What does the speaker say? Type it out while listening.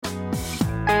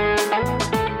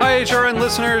HRN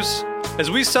listeners.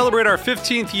 As we celebrate our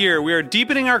 15th year, we are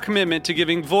deepening our commitment to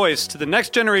giving voice to the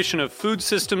next generation of food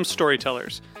systems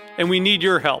storytellers, and we need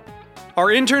your help. Our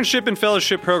internship and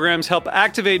fellowship programs help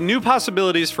activate new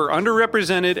possibilities for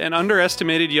underrepresented and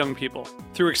underestimated young people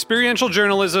through experiential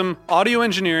journalism, audio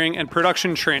engineering, and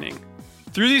production training.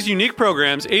 Through these unique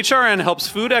programs, HRN helps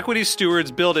food equity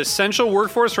stewards build essential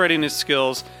workforce readiness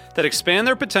skills that expand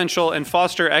their potential and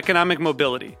foster economic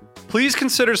mobility. Please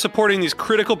consider supporting these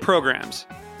critical programs.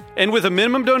 And with a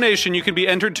minimum donation, you can be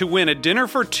entered to win a dinner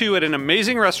for two at an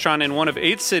amazing restaurant in one of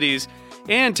 8 cities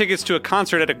and tickets to a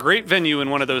concert at a great venue in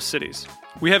one of those cities.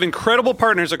 We have incredible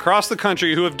partners across the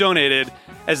country who have donated,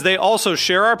 as they also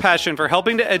share our passion for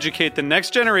helping to educate the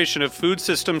next generation of food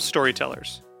systems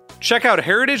storytellers. Check out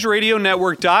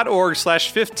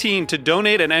heritageradionetwork.org/15 to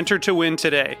donate and enter to win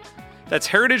today. That's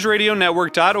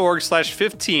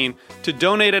heritageradionetwork.org/15 to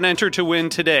donate and enter to win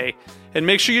today. And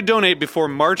make sure you donate before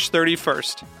March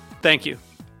 31st. Thank you.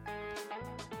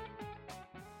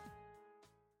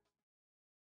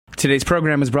 Today's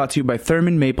program is brought to you by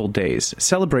Thurman Maple Days.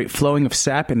 Celebrate flowing of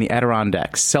sap in the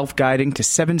Adirondacks, self-guiding to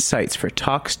 7 sites for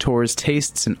talks, tours,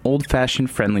 tastes, and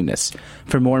old-fashioned friendliness.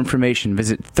 For more information,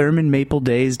 visit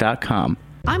thurmanmapledays.com.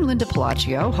 I'm Linda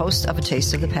Palaccio, host of A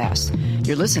Taste of the Past.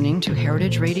 You're listening to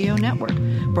Heritage Radio Network,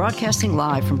 broadcasting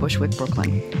live from Bushwick,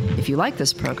 Brooklyn. If you like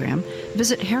this program,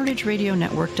 visit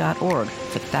heritageradionetwork.org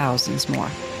for thousands more.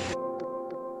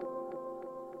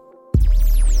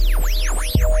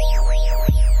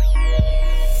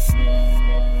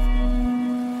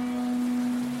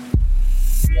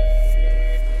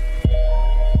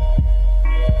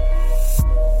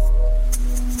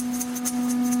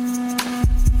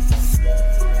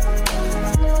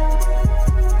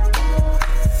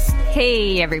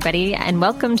 Hey everybody, and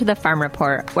welcome to the Farm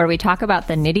Report, where we talk about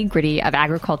the nitty-gritty of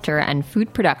agriculture and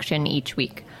food production each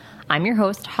week. I'm your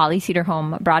host, Holli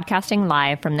Cederholm, broadcasting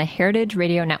live from the Heritage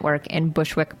Radio Network in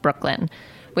Bushwick, Brooklyn.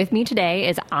 With me today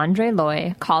is Andre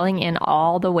Leu, calling in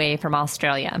all the way from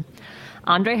Australia.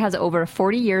 Andre has over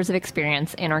 40 years of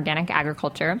experience in organic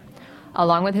agriculture.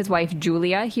 Along with his wife,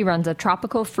 Julia, he runs a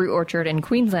tropical fruit orchard in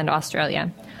Queensland, Australia.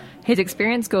 His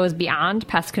experience goes beyond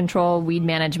pest control, weed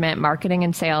management, marketing,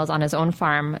 and sales on his own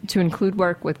farm to include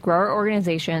work with grower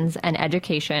organizations and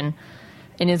education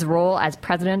in his role as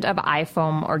president of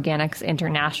IFOAM Organics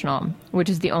International, which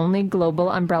is the only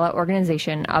global umbrella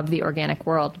organization of the organic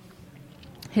world.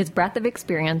 His breadth of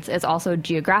experience is also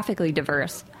geographically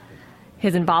diverse.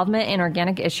 His involvement in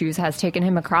organic issues has taken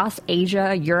him across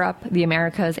Asia, Europe, the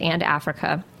Americas, and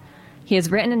Africa. He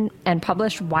has written and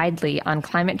published widely on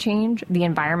climate change, the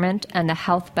environment, and the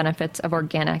health benefits of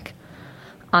organic.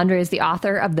 Andre is the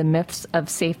author of the Myths of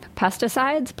Safe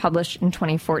Pesticides, published in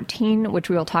 2014, which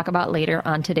we will talk about later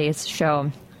on today's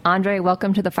show. Andre,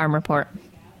 welcome to the Farm Report.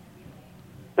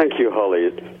 Thank you, Holly.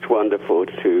 It's wonderful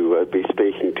to be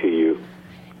speaking to you.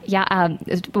 Yeah,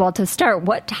 well, to start,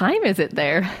 what time is it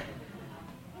there?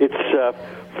 It's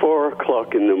 4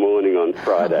 o'clock in the morning on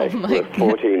Friday. We're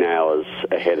 14 hours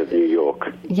ahead of New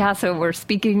York. Yeah, so we're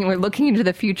looking into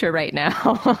the future right now.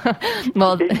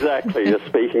 Well, exactly, you're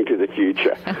speaking to the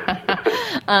future.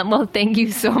 Well, thank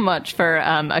you so much for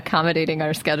accommodating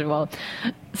our schedule.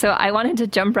 So I wanted to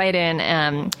jump right in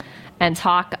and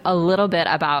talk a little bit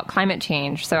about climate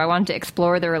change. So I wanted to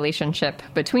explore the relationship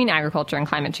between agriculture and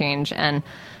climate change. And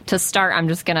to start, I'm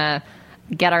just going to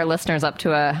get our listeners up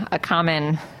to a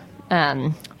common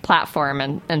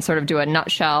platform and sort of do a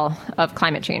nutshell of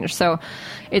climate change. So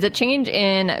it's a change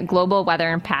in global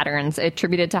weather patterns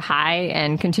attributed to high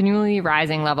and continually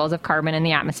rising levels of carbon in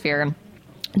the atmosphere,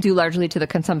 due largely to the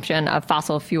consumption of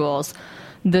fossil fuels.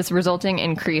 This resulting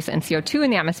increase in CO2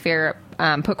 in the atmosphere,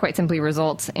 put quite simply,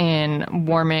 results in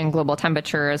warming global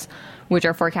temperatures, which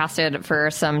are forecasted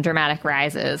for some dramatic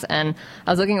rises. And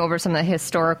I was looking over some of the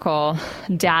historical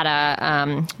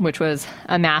data, which was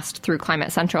amassed through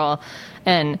Climate Central.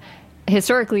 And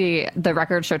historically, the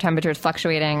records show temperatures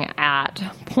fluctuating at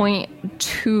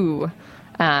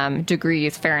 0.2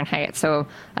 degrees Fahrenheit. So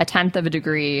a tenth of a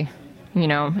degree,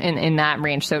 in that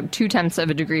range. So 0.2 of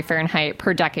a degree Fahrenheit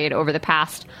per decade over the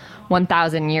past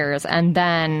 1,000 years. And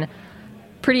then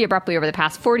pretty abruptly over the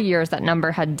past 40 years, that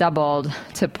number had doubled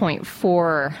to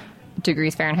 0.4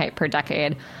 degrees Fahrenheit per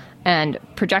decade. And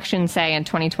projections say in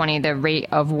 2020, the rate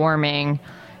of warming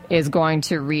is going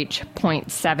to reach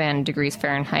 0.7 degrees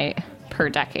Fahrenheit per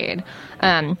decade.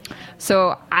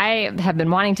 So I have been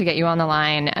wanting to get you on the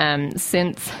line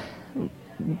since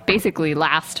basically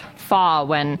last fall,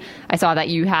 when I saw that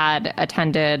you had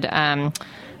attended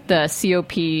the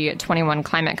COP21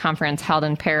 Climate Conference held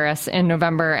in Paris in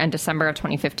November and December of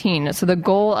 2015. So the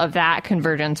goal of that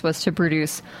convergence was to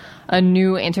produce a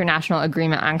new international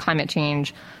agreement on climate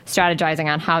change,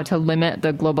 strategizing on how to limit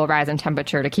the global rise in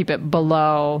temperature to keep it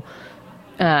below,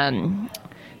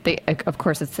 of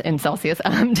course it's in Celsius,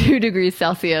 2 degrees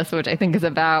Celsius, which I think is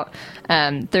about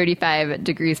 35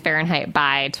 degrees Fahrenheit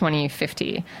by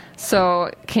 2050.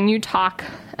 So can you talk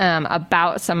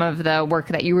about some of the work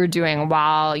that you were doing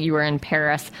while you were in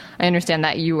Paris? I understand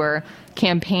that you were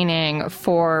campaigning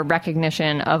for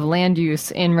recognition of land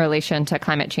use in relation to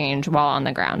climate change while on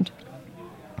the ground.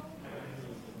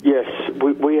 Yes,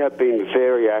 we have been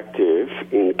very active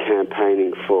in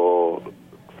campaigning for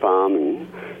farming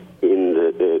in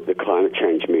the climate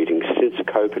change meetings since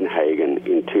Copenhagen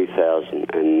in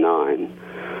 2009.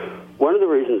 One of the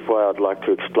reasons why I'd like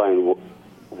to explain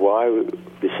why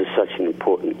this is such an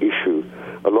important issue,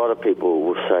 a lot of people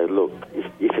will say, look, if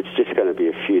it's just going to be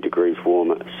a few degrees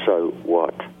warmer, so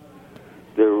what?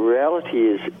 The reality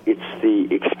is it's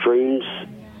the extremes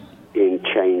in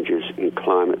changes in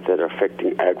climate that are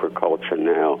affecting agriculture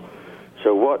now.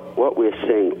 So what we're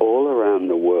seeing all around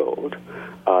the world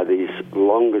are these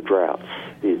longer droughts.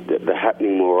 They're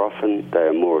happening more often, they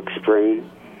are more extreme,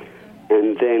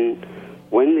 and then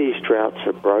when these droughts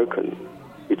are broken,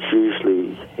 it's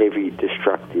usually heavy,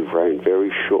 destructive rain,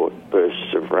 very short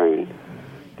bursts of rain.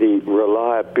 The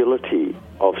reliability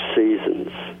of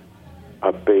seasons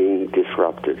are being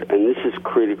disrupted, and this is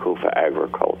critical for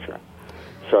agriculture.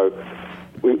 So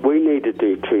we need to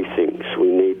do two things. We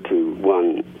need to,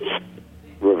 one,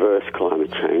 reverse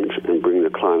climate change and bring the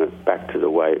climate back to the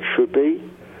way it should be.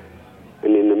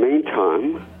 And in the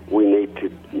meantime, we need to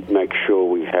make sure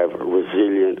we have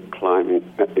resilient farming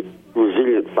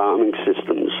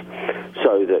systems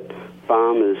so that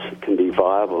farmers can be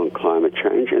viable in climate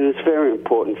change. And it's very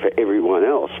important for everyone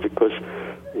else because,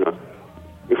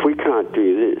 if we can't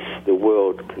do this, the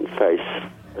world can face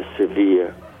a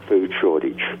severe food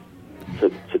shortage. So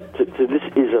this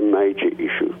is a major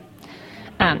issue.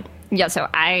 Yeah, so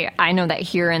I know that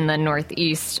here in the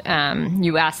Northeast,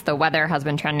 U.S., the weather has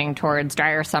been trending towards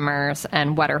drier summers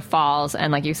and wetter falls,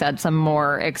 and like you said, some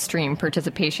more extreme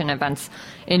precipitation events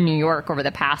in New York over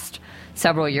the past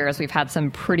several years. We've had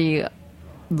some pretty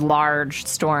large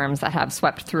storms that have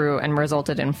swept through and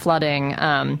resulted in flooding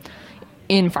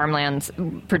in farmlands,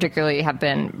 particularly have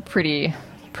been pretty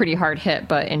hard hit,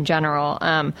 but in general.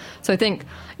 So I think,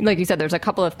 like you said, there's a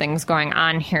couple of things going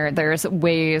on here. There's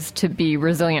ways to be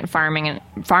resilient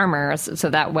farmers, so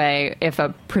that way if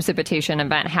a precipitation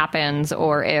event happens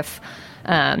or if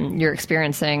you're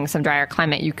experiencing some drier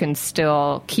climate, you can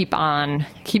still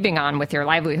keeping on with your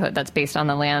livelihood that's based on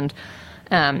the land.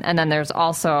 And then there's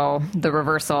also the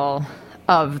reversal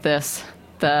of this,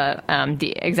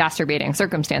 the exacerbating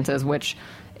circumstances, which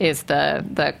is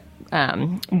the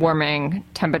warming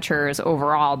temperatures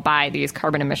overall by these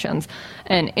carbon emissions.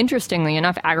 And interestingly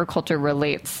enough, agriculture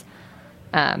relates,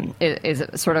 is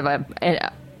sort of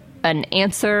an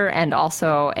answer and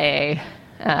also a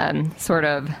sort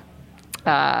of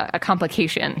a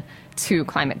complication to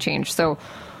climate change. So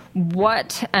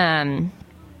what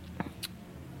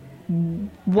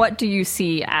do you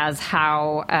see as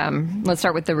how, let's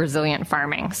start with the resilient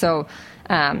farming. So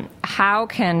how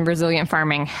can resilient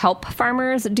farming help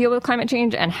farmers deal with climate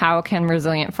change, and how can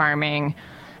resilient farming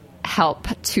help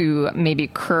to maybe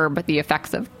curb the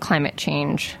effects of climate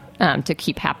change to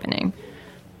keep happening?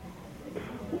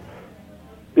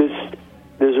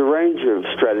 There's a range of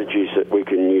strategies that we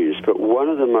can use, but one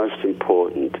of the most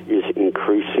important is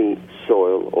increasing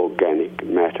soil organic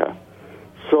matter.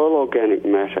 Soil organic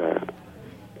matter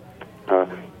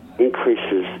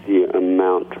increases the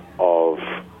amount of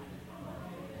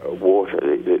water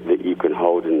that you can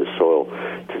hold in the soil.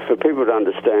 For people to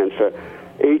understand, for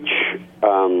each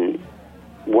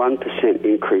 1%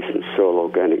 increase in soil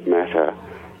organic matter,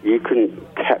 you can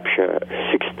capture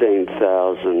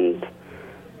 16,000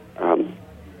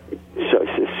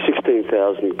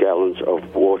 gallons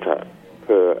of water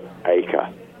per acre.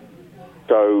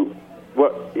 So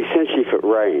essentially if it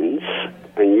rains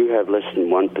and you have less than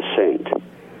 1%,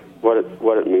 what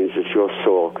it means is your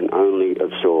soil can only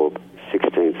absorb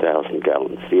 16,000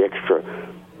 gallons. The extra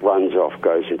runs off,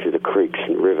 goes into the creeks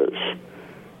and rivers.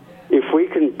 If we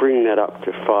can bring that up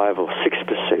to 5 or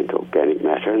 6% organic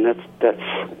matter, and that's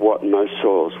what most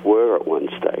soils were at one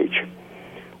stage,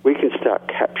 we can start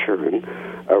capturing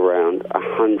around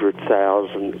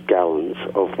 100,000 gallons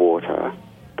of water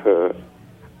per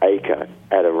acre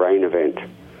at a rain event.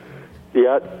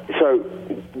 So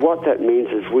what that means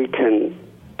is we can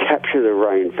capture the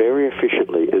rain very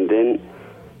efficiently, and then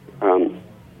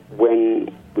when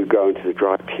we go into the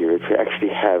dry period, we actually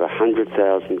have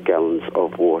 100,000 gallons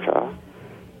of water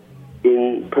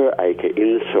per acre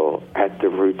in the soil at the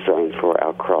root zone for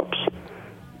our crops.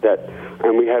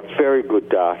 And we have very good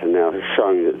data now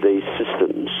showing that these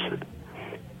systems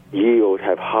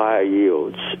have higher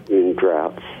yields in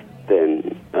droughts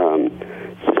than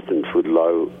systems with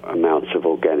low amounts of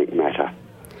organic matter.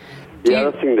 The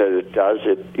other thing that it does,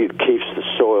 it keeps the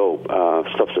soil,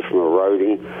 stops it from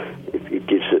eroding. It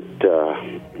gives it,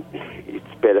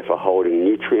 it's better for holding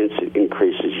nutrients. It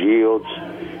increases yields.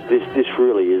 This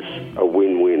really is a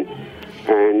win-win.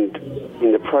 And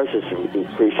in the process of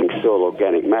increasing soil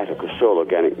organic matter, because soil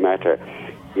organic matter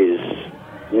is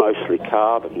mostly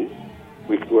carbon,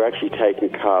 we're actually taking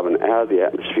carbon out of the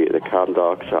atmosphere, the carbon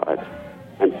dioxide,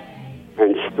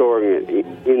 and storing it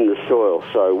in the soil.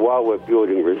 So while we're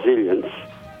building resilience,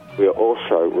 we are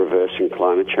also reversing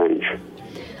climate change.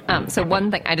 So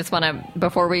one thing I just want to,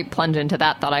 before we plunge into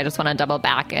that thought, I just want to double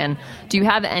back. And do you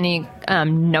have any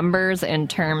numbers in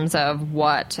terms of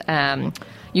what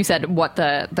you said, what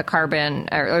the carbon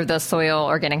or the soil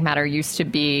organic matter used to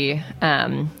be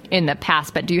in the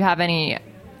past? But do you have any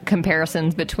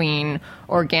comparisons between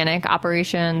organic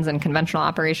operations and conventional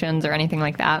operations or anything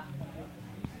like that?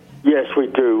 Yes, we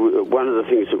do. One of the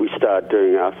things that we started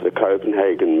doing after the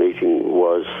Copenhagen meeting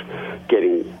was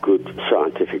getting good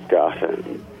scientific data,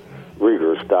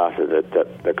 rigorous data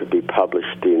that could be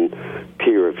published in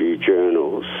peer-reviewed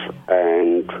journals.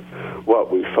 And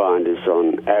what we find is,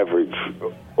 on average,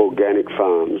 organic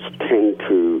farms tend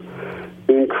to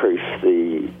increase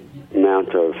the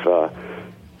amount of,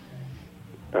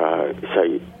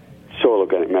 say, soil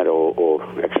organic matter, or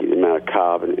actually the amount of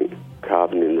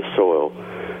carbon in the soil,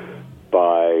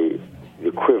 by the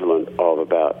equivalent of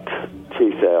about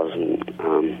 2,000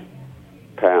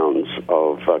 pounds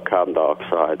of carbon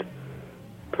dioxide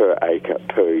per acre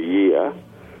per year.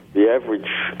 The average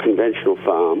conventional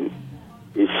farm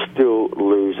is still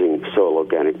losing soil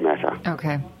organic matter.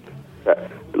 Okay.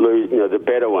 The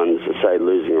better ones are, say,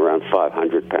 losing around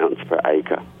 500 pounds per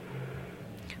acre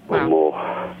or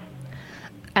more.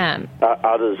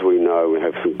 Others we know, we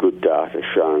have some good data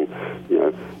showing,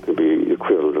 can be the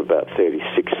equivalent of about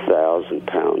 36,000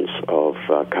 pounds of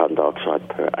carbon dioxide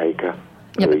per acre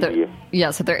per year.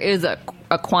 Yeah, so there is a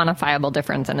quantifiable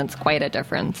difference, and it's quite a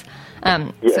difference.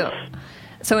 Yes.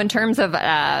 So in terms of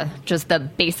just the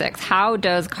basics, how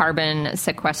does carbon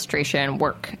sequestration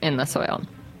work in the soil?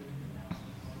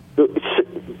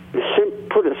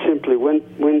 Put it simply, when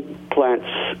plants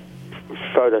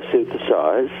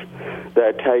photosynthesize,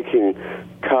 they're taking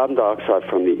carbon dioxide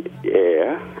from the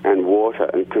air and water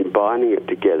and combining it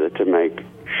together to make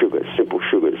sugars, simple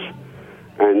sugars.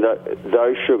 And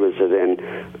those sugars are then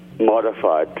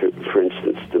modified, for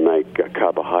instance, to make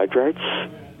carbohydrates,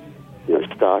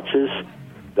 starches.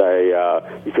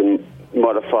 You can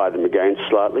modify them again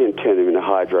slightly and turn them into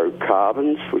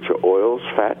hydrocarbons, which are oils,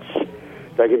 fats.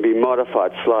 They can be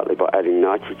modified slightly by adding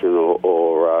nitrogen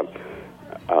or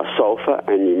sulfur,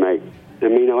 and you make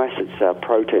amino acids, our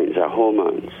proteins, our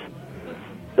hormones.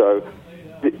 So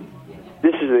this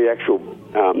is the actual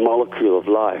molecule of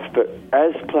life. But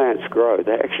as plants grow,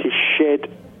 they actually shed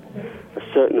a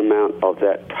certain amount of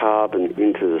that carbon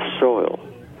into the soil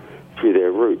through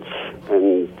their roots.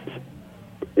 And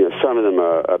some of them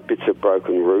are bits of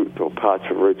broken root or parts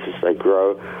of roots as they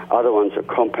grow. Other ones are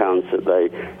compounds that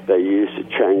they use to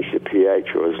change the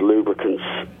pH, or as lubricants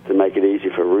to make it easy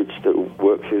for roots to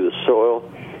work through the soil.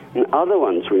 And other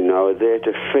ones we know are there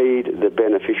to feed the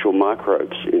beneficial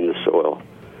microbes in the soil.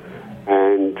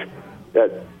 And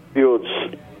that builds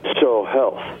soil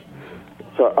health.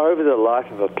 So over the life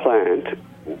of a plant,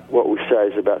 what we say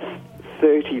is about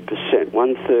 30%,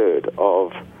 one-third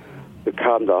of the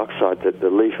carbon dioxide that the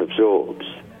leaf absorbs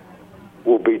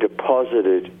will be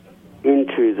deposited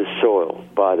into the soil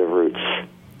by the roots.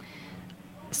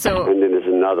 And then there's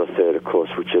another third, of course,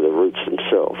 which are the roots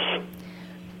themselves.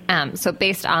 So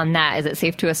based on that, is it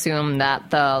safe to assume that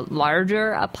the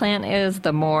larger a plant is,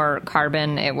 the more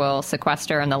carbon it will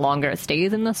sequester, and the longer it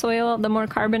stays in the soil, the more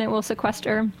carbon it will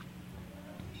sequester?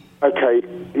 Okay,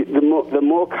 the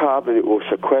more carbon it will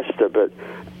sequester, but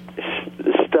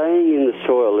staying in the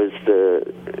soil is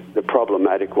the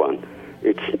problematic one.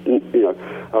 It's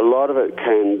a lot of it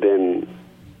can then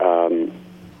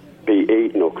be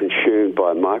eaten or consumed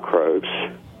by microbes,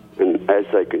 and as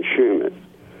they consume it,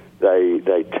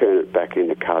 they turn it back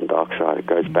into carbon dioxide. It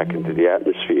goes back into the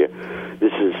atmosphere.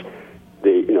 This is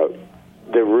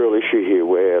the real issue here,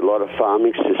 where a lot of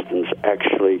farming systems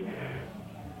actually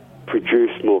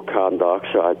produce more carbon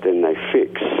dioxide than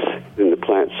the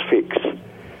plants fix.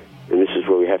 And this is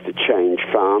where we have to change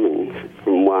farming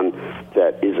from one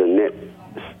that is a net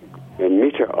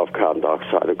emitter of carbon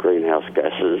dioxide or greenhouse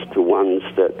gases to ones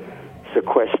that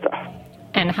sequester.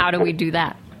 And how do we do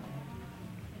that?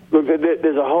 Look,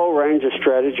 there's a whole range of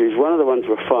strategies. One of the ones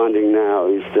we're finding now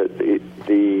is that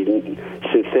the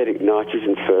synthetic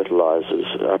nitrogen fertilizers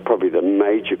are probably the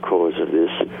major cause of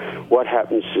this. What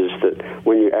happens is that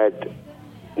when you add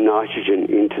nitrogen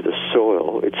into the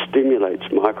soil, it stimulates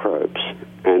microbes,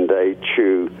 and they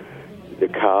chew the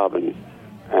carbon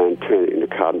and turn it into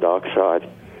carbon dioxide.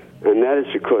 And that is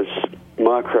because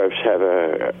microbes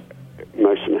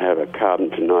most of them have a carbon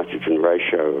to nitrogen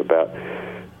ratio of about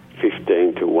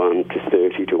 15 to 1 to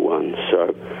 30 to 1.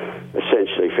 So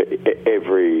essentially for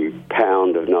every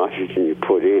pound of nitrogen you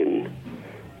put in,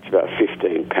 it's about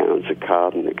 15 pounds of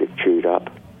carbon that get chewed up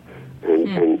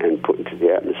and put into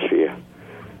the atmosphere.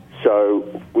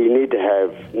 So we need to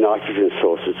have nitrogen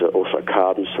sources that are also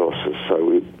carbon sources.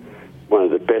 So one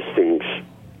of the best things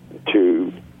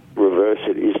to reverse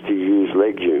it is to use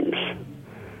legumes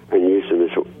and use them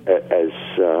as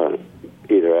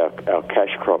either our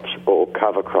cash crops or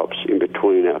cover crops in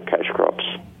between our cash crops.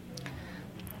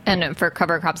 And for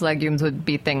cover crops, legumes would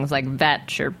be things like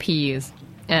vetch or peas.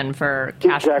 And for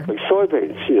cash... Exactly.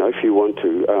 Soybeans, if you want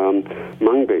to.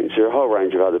 Mung beans. There are a whole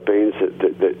range of other beans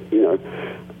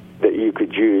that you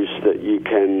could use that you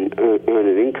can earn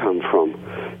an income from.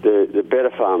 The better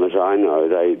farmers I know,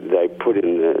 they put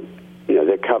in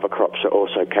their cover crops are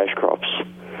also cash crops.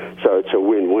 So it's a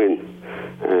win-win.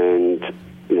 And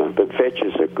but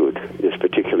vetches are good,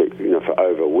 particularly for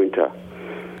over winter.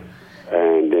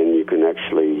 And then you can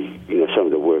actually, some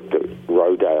of the work that the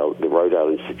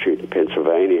Rodale Institute in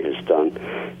Pennsylvania has done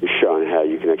is showing how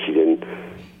you can actually then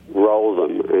roll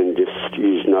them and just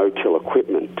use no-till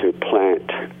equipment to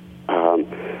plant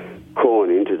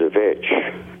corn into the vetch,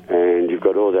 and you've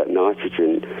got all that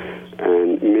nitrogen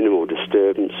and minimal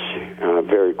disturbance,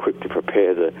 very quick to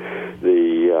prepare the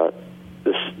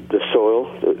soil,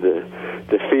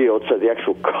 the field. So the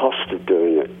actual cost of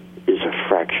doing it is a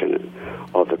fraction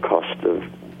of the cost of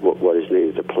what is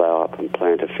needed to plough up and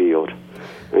plant a field.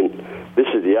 And this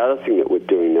is the other thing that we're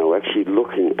doing now. We're actually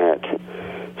looking at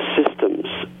systems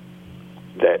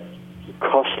that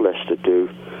cost less to do,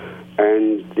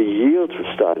 and the yields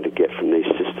we're starting to get from these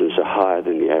systems are higher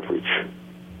than the average.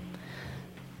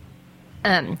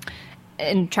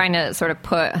 In trying to sort of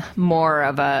draw more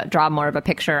of a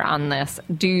picture on this,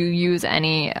 do you use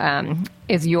any,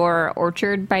 is your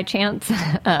orchard by chance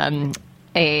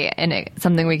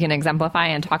something we can exemplify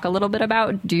and talk a little bit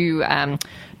about? Do you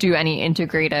do any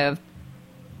integrative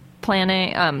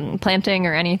planting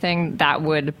or anything that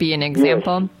would be an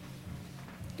example? Yes.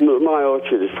 My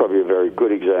orchard is probably a very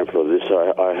good example of this.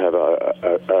 I have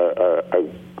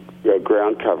a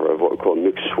ground cover of what we call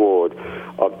mixed sward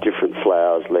of different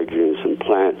flowers, legumes, and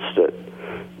plants that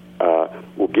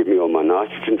will give me all my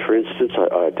nitrogen, for instance.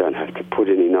 I don't have to put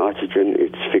any nitrogen.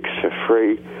 It's fixed for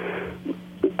free.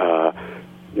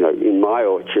 In my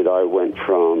orchard, I went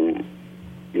from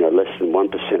less than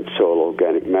 1% soil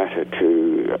organic matter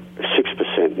to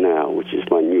 6% now, which is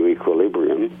my new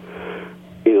equilibrium,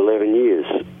 in 11 years.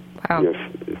 Wow.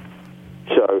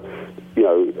 So,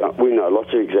 we know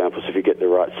lots of examples. If you get the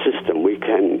right system, we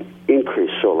can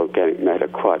increase soil organic matter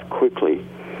quite quickly.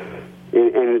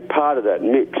 And part of that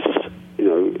mix,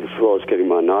 as well as getting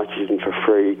my nitrogen for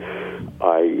free,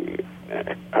 I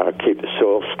keep the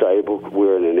soil stable.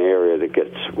 We're in an area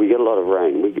we get a lot of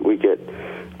rain. We get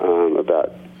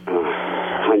about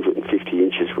 150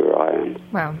 inches where I am.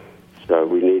 Wow. So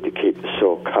we need to keep the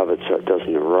soil covered so it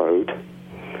doesn't erode.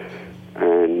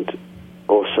 And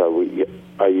also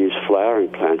I use flowering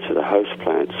plants that are host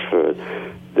plants for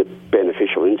the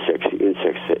beneficial insects, the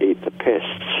insects that eat the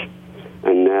pests.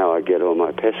 And now I get all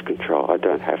my pest control. I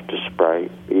don't have to spray,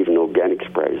 even organic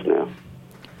sprays now.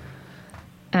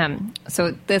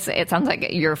 So it sounds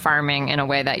like you're farming in a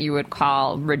way that you would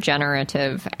call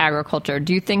regenerative agriculture.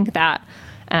 Do you think that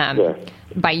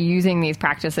by using these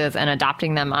practices and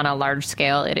adopting them on a large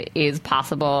scale, it is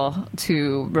possible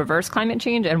to reverse climate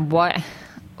change? And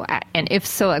if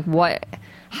so,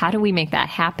 how do we make that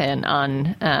happen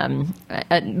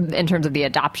in terms of the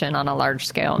adoption on a large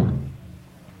scale?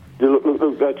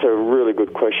 Look, that's a really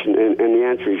good question, and the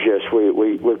answer is yes.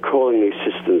 We're calling these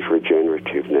systems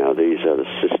regenerative now. These are the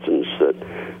systems that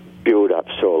build up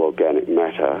soil organic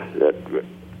matter, that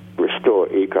restore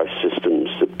ecosystems,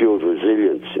 that build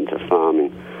resilience into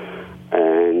farming,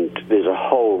 and there's a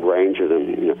whole range of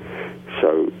them.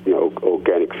 So,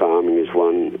 organic farming is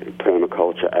one,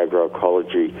 permaculture,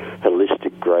 agroecology,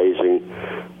 holistic grazing.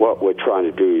 What we're trying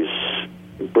to do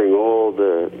is bring all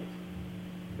the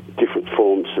different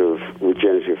forms of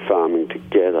regenerative farming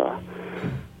together,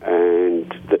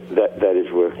 and that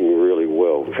is working really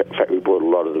well. In fact, we brought a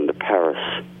lot of them to Paris.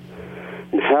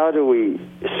 And how do we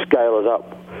scale it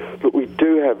up? Look, we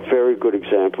do have very good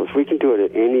examples. We can do it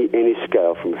at any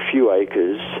scale, from a few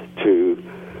acres to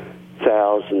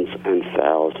thousands and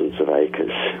thousands of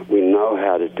acres. We know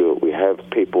how to do it. We have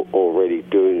people already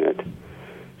doing it.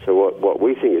 So what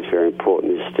we think is very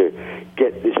important is to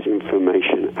get this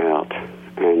information out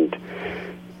and,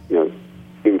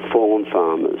 inform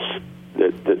farmers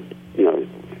that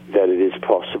it is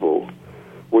possible.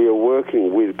 We are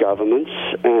working with governments,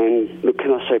 and look,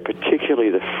 can I say particularly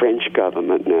the French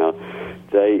government now?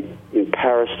 In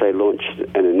Paris they launched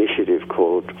an initiative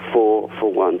called 4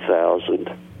 for 1,000,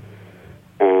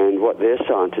 and what their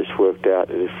scientists worked out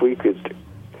is if we could,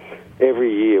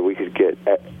 every year we could get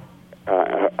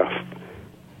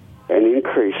an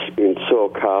increase in soil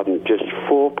carbon just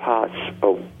 4 parts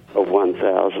of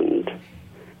 1,000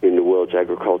 in the world's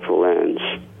agricultural lands,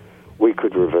 we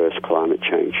could reverse climate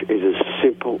change. It is as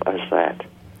simple as that.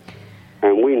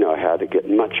 And we know how to get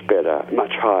much better,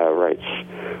 much higher rates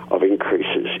of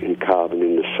increases in carbon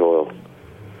in the soil.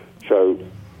 So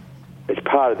as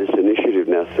part of this initiative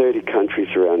now, 30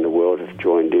 countries around the world have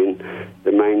joined in.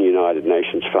 The main United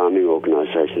Nations farming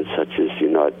organisations such as the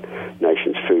United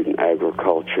Nations Food and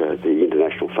Agriculture, the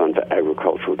International Fund for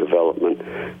Agricultural Development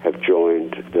have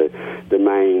joined. The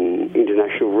main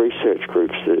international research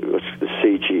groups, the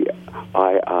CGIRA,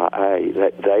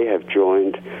 they have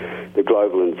joined. The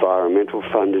Global Environmental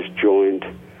Fund has joined.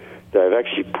 They've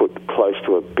actually put close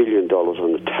to $1 billion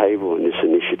on the table in this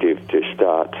initiative to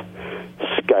start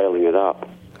scaling it up.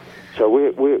 So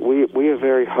we are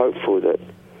very hopeful that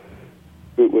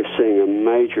we're seeing a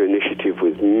major initiative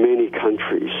with many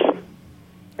countries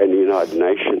and the United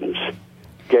Nations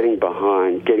getting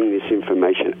behind, getting this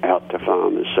information out to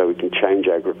farmers so we can change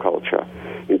agriculture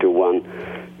into one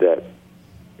that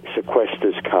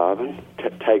sequesters carbon,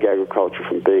 take agriculture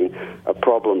from being a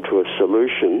problem to a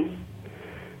solution.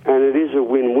 And it is a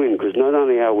win-win, because not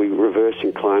only are we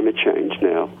reversing climate change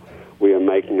now, we are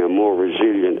making a more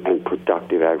resilient and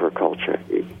productive agriculture.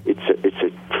 It's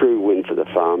a true win for the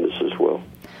farmers as well.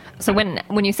 So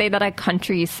when you say that a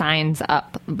country signs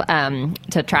up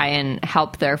to try and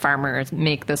help their farmers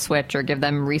make the switch or give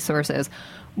them resources,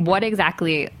 what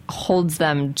exactly holds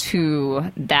them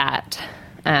to that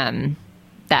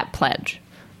pledge?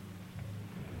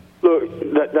 Look,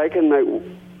 they can make.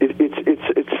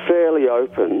 It's fairly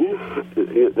open.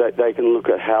 They can look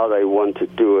at how they want to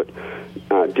do it.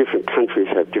 Different countries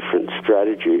have different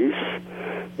strategies.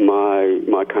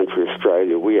 My country,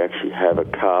 Australia, we actually have a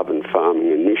carbon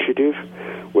farming initiative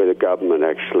where the government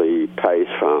actually pays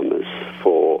farmers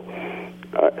for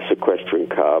sequestering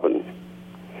carbon.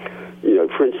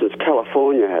 For instance,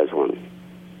 California has one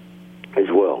as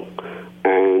well.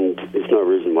 And there's no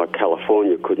reason why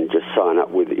California couldn't just sign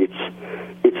up with its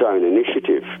own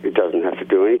initiative. It doesn't have to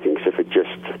do anything except for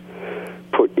just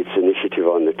put its initiative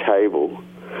on the table.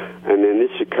 And then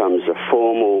this becomes a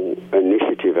formal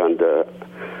initiative under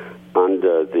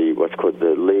the what's called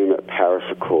the Lima Paris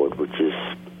Accord, which is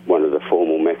one of the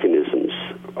formal mechanisms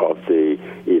of the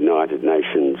United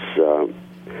Nations,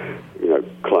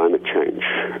 climate change.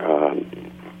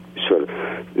 Sort of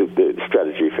the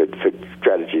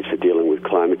strategies for dealing with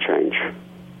climate change.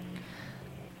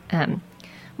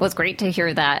 Well, it's great to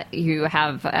hear that you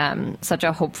have such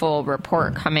a hopeful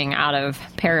report coming out of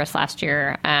Paris last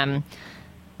year, and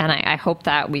I hope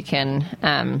that we can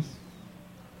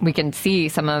see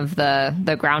some of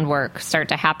the groundwork start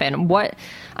to happen.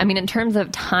 In terms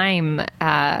of time,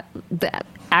 the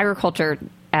agriculture.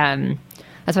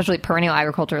 Especially perennial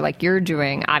agriculture like you're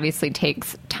doing, obviously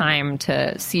takes time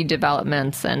to see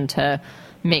developments and to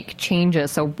make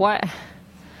changes. So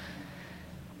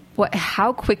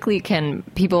how quickly can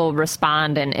people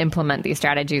respond and implement these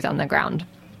strategies on the ground?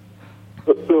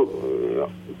 Look,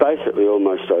 basically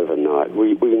almost overnight.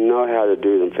 We know how to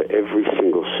do them for every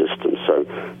single system. So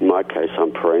in my case,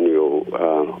 I'm perennial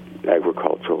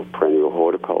agricultural, perennial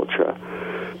horticulture.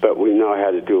 But we know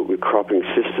how to do it with cropping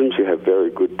systems. We have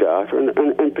very good data,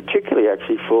 and particularly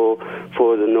actually for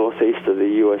the northeast of the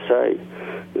USA,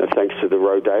 thanks to the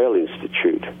Rodale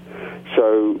Institute.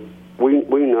 So we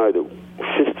know that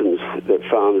systems that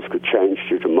farmers could change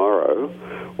to tomorrow,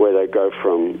 where they go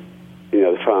from,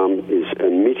 the farm is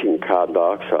emitting carbon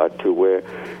dioxide to where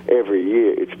every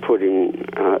year it's putting,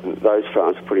 those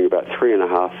farms are putting about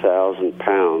 3,500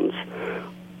 pounds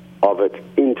of it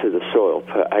into the soil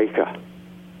per acre.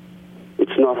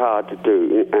 It's not hard to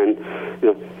do, and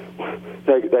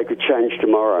they could change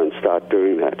tomorrow and start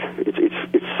doing that.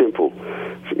 It's simple.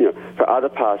 For other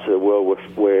parts of the world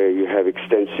where you have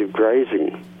extensive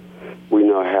grazing, we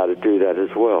know how to do that as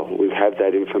well. We have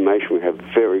that information. We have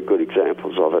very good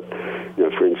examples of it.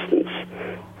 For instance,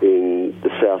 in the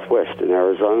Southwest, in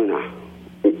Arizona,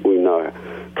 we know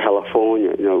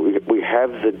California. We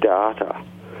have the data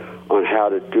on how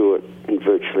to do it in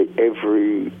virtually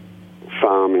every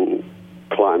farming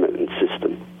climate and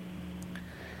system.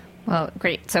 Well,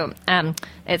 great. So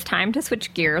it's time to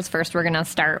switch gears. First, we're going to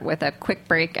start with a quick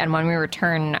break, and when we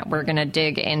return, we're going to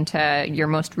dig into your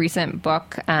most recent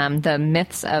book, The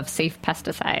Myths of Safe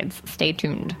Pesticides. Stay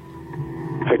tuned.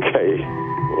 Okay,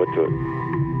 we'll do it.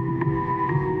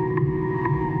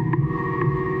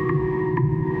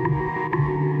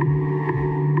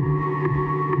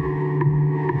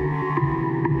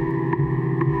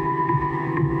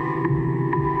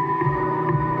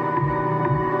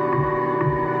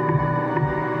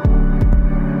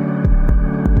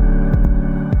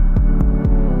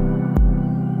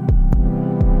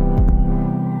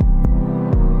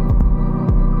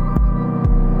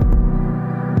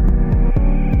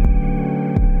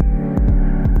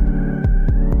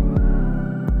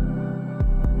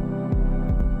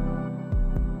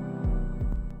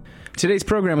 Today's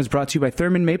program is brought to you by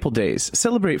Thurman Maple Days.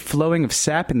 Celebrate flowing of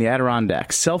sap in the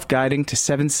Adirondacks, self-guiding to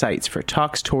 7 sites for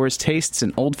talks, tours, tastes,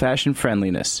 and old-fashioned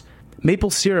friendliness. Maple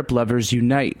syrup lovers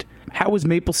unite. How was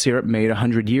maple syrup made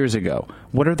 100 years ago?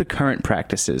 What are the current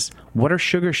practices? What are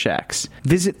sugar shacks?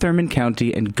 Visit Thurman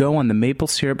County and go on the maple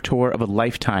syrup tour of a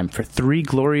lifetime for 3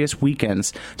 glorious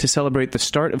weekends to celebrate the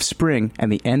start of spring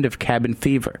and the end of cabin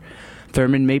fever.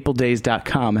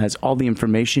 ThurmanMapleDays.com has all the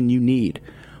information you need.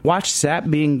 Watch sap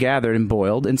being gathered and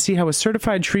boiled and see how a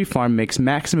certified tree farm makes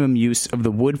maximum use of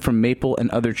the wood from maple and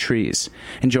other trees.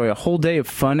 Enjoy a whole day of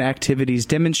fun activities,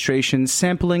 demonstrations,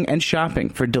 sampling, and shopping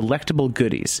for delectable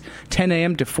goodies, 10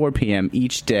 a.m. to 4 p.m.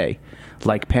 each day.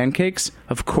 Like pancakes?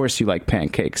 Of course you like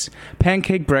pancakes.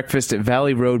 Pancake breakfast at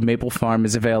Valley Road Maple Farm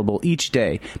is available each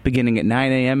day, beginning at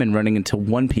 9 a.m. and running until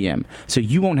 1 p.m., so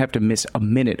you won't have to miss a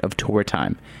minute of tour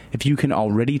time. If you can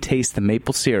already taste the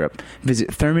maple syrup, visit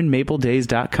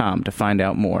ThurmanMapleDays.com to find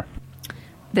out more.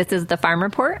 This is the Farm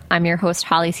Report. I'm your host,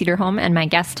 Holli Cederholm, and my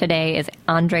guest today is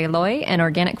Andre Leu, an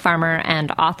organic farmer and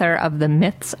author of The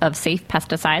Myths of Safe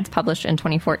Pesticides, published in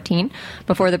 2014.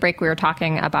 Before the break, we were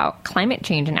talking about climate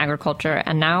change in agriculture,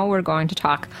 and now we're going to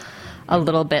talk a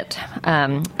little bit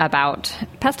about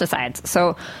pesticides.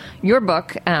 So your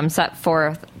book set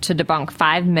forth to debunk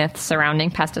 5 myths surrounding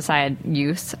pesticide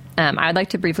use. I would like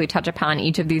to briefly touch upon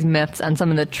each of these myths and some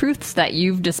of the truths that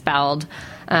you've dispelled,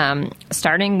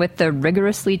 starting with the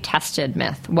rigorously tested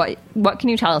myth. What can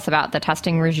you tell us about the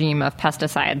testing regime of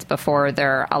pesticides before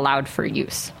they're allowed for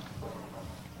use?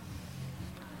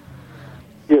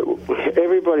 Yeah,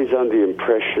 everybody's under the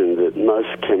impression that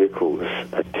most chemicals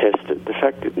are tested. The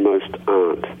fact that most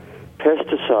aren't.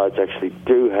 Pesticides actually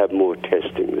do have more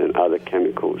testing than other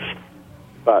chemicals,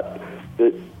 but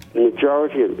the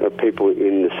majority of people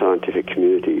in the scientific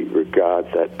community regard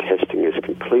that testing as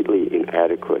completely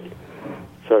inadequate.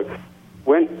 So,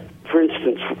 for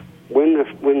instance,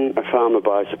 when a farmer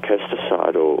buys a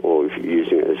pesticide or if you're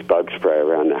using it as bug spray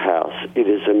around the house, it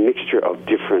is a mixture of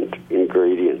different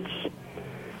ingredients.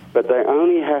 But they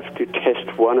only have to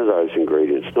test one of those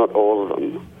ingredients, not all of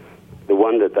them, the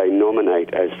one that they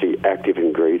nominate as the active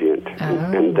ingredient,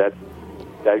 and that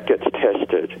gets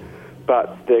tested.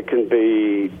 But there can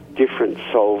be different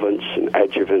solvents and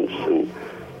adjuvants and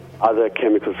other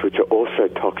chemicals which are also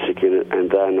toxic in it,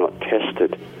 and they're not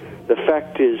tested. The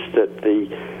fact is that the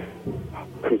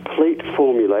complete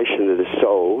formulation that is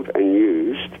sold and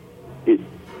used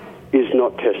is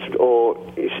not tested, or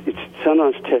it's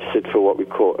sometimes tested for what we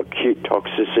call acute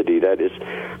toxicity. That is,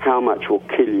 how much will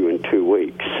kill you in 2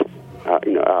 weeks,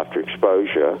 after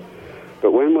exposure.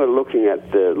 But when we're looking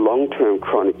at the long-term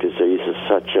chronic diseases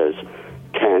such as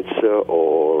cancer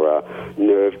or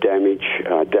nerve damage,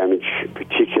 damage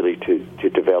particularly to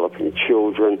developing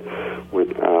children,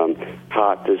 with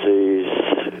heart disease,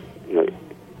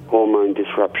 hormone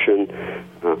disruption,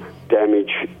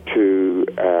 damage to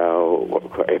our what we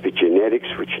call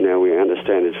epigenetics, which now we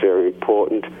understand is very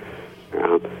important.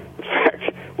 In fact,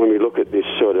 when we look at this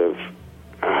sort of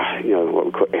what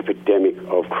we call epidemic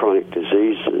of chronic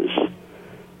diseases,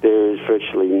 there is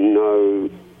virtually no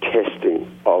testing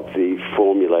of the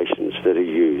formulations that are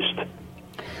used.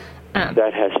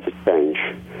 That has to change,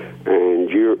 and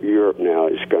Europe now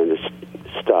is going to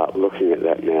start looking at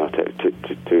that now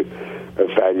to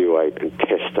evaluate and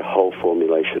test the whole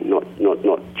formulation, not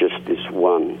just this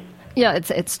one. Yeah,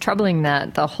 it's troubling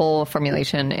that the whole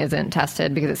formulation isn't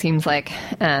tested, because it seems like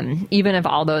even if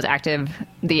all those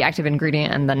the active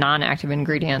ingredient and the non-active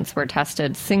ingredients were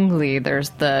tested singly,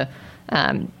 there's the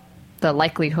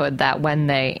likelihood that when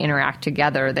they interact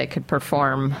together, they could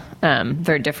perform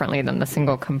very differently than the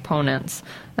single components.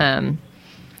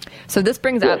 So this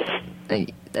brings up the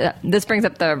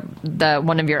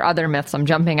one of your other myths. I'm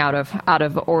jumping out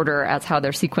of order as how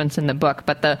they're sequenced in the book,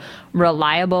 but the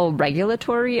reliable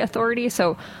regulatory authority.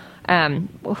 So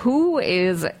who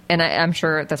is, and I'm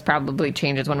sure this probably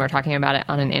changes when we're talking about it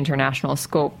on an international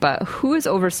scope, but who is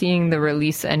overseeing the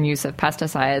release and use of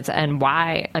pesticides, and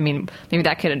why? I mean,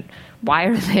 why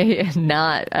are they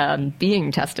not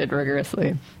being tested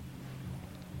rigorously?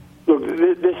 Look,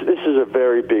 this is a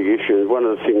very big issue. One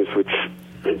of the things which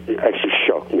actually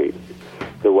shocked me,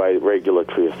 the way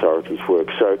regulatory authorities work.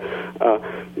 So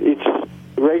it's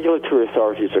regulatory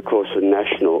authorities, of course, are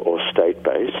national or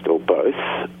state-based, or both.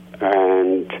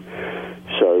 And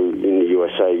so in the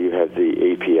USA, you have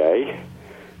the EPA.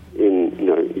 In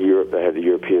Europe, they have the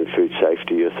European Food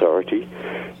Safety Authority.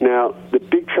 Now, the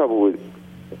big trouble with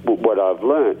what I've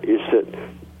learned is that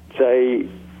they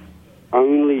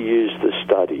only use the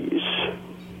studies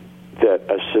that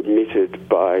are submitted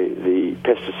by the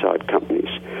pesticide companies.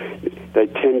 They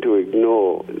tend to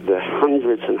ignore the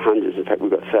hundreds and hundreds, in fact we've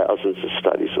got thousands of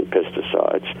studies on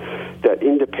pesticides that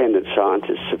independent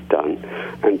scientists have done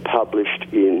and published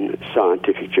in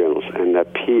scientific journals, and they're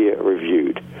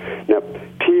peer-reviewed. Now,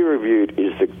 peer-reviewed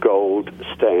is the gold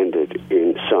standard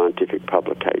in scientific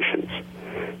publications.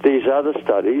 These other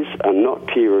studies are not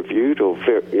peer-reviewed, or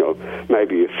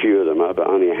maybe a few of them are, but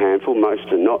only a handful.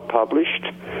 Most are not published,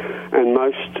 and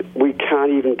most we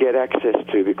can't even get access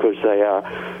to because they are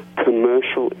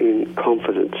commercial in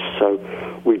confidence. So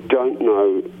we don't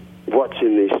know what's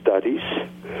in these studies,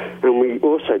 and we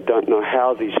also don't know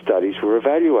how these studies were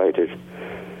evaluated.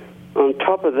 On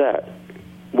top of that,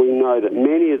 we know that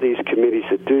many of these committees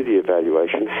that do the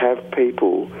evaluation have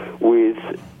people with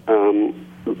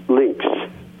links,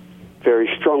 very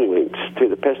strong links to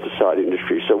the pesticide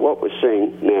industry. So what we're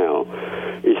seeing now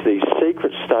is these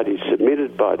secret studies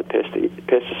submitted by the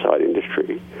pesticide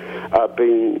industry are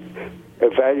being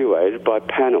evaluated by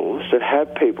panels that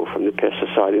have people from the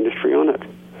pesticide industry on it.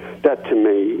 That, to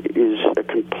me, is a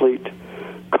complete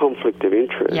conflict of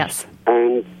interest. Yes.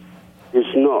 And is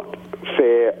not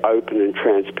fair, open, and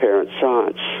transparent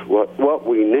science. What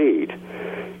we need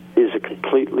is a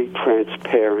completely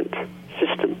transparent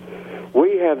system.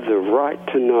 We have the right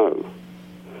to know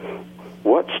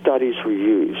what studies were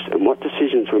used and what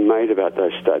decisions were made about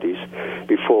those studies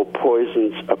before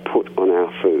poisons are put on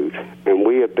our food. And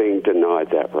we are being denied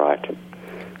that right.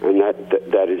 And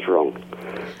that is wrong.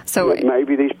 So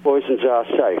maybe these poisons are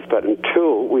safe, but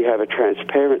until we have a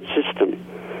transparent system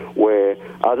where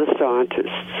other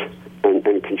scientists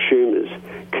and consumers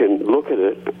can look at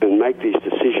it and make these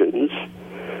decisions,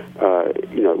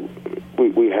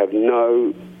 we have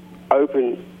no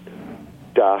open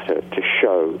data to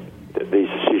show that these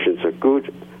decisions are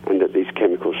good and that these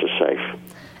chemicals are safe.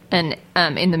 And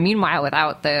in the meanwhile,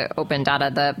 without the open data,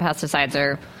 the pesticides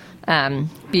are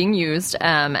being used,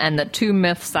 and the two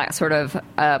myths that sort of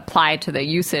apply to the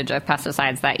usage of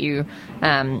pesticides that you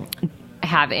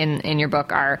have in your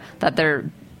book are that they're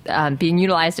being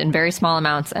utilized in very small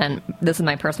amounts, and this is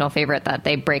my personal favorite, that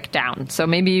they break down. So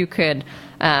maybe you could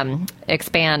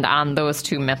expand on those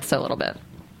two myths a little bit.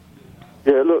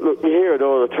 Yeah, look, you hear it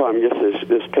all the time. Yes,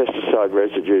 there's pesticide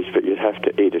residues, but you'd have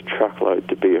to eat a truckload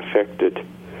to be affected.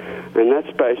 And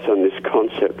that's based on this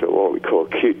concept of what we call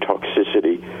acute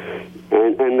toxicity.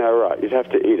 And they're right, you'd have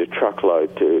to eat a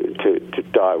truckload to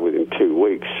die within 2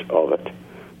 weeks of it.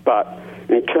 But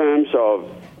in terms of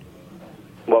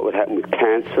what would happen with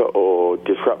cancer or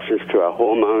disruptions to our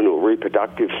hormone or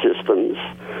reproductive systems,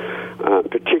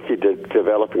 particularly to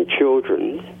developing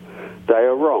children, they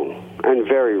are wrong, and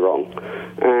very wrong.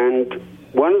 And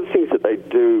one of the things that they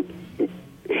do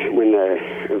when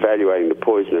they're evaluating the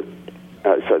poison of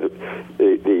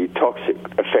the toxic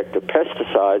effect of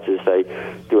pesticides is they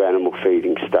do animal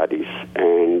feeding studies,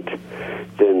 and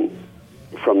then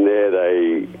from there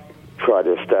they try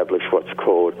to establish what's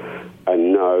called a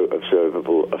no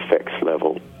observable effects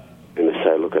level. And they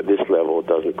say, look, at this level it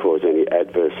doesn't cause any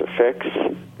adverse effects.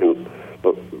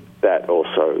 But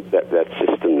that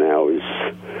system now is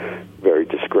very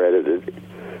discredited.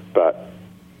 But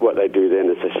what they do then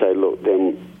is they say, look,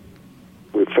 then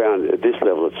we've found at this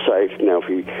level it's safe. Now, if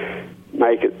we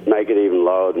make it even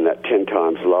lower than that, 10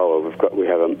 times lower, we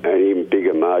have an even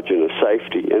bigger margin of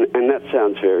safety, and that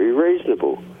sounds very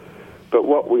reasonable. But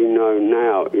what we know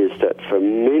now is that for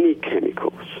many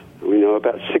chemicals, We know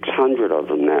about 600 of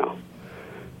them now,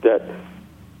 that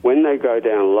when they go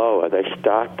down lower, they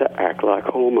start to act like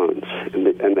hormones, and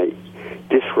they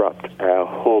disrupt our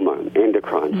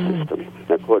endocrine system.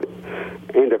 They're called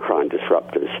endocrine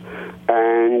disruptors.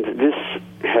 And this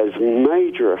has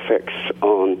major effects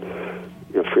on,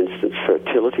 for instance,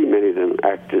 fertility. Many of them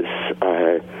act as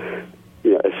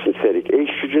synthetic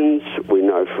estrogens. We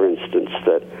know, for instance,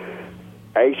 that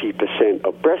 80%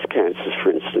 of breast cancers,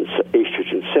 for instance, are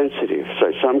estrogen sensitive.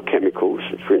 So some chemicals,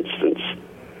 for instance,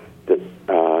 that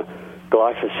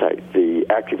glyphosate, the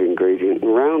active ingredient in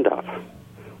Roundup,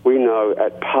 we know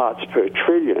at parts per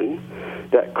trillion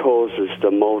that causes the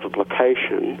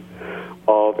multiplication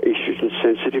of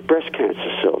estrogen-sensitive breast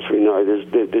cancer cells. We know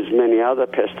there's many other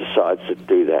pesticides that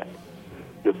do that.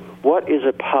 Now, what is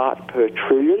a part per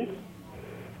trillion?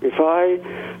 If I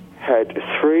had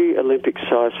 3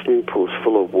 Olympic-sized swimming pools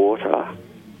full of water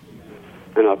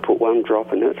and I put 1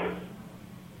 drop in it,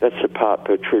 that's a part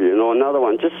per trillion. Or another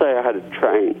one, just say I had a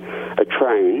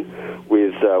train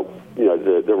with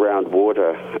the round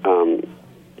water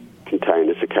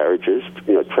containers, the carriages,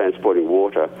 transporting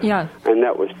water, and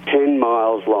that was 10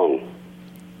 miles long,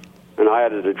 and I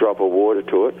added a drop of water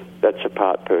to it, that's a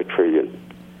part per trillion.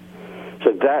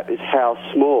 So that is how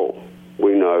small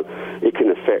we know it can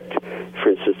affect, for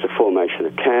instance, the formation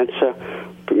of cancer.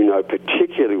 But we know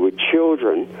particularly with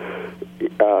children,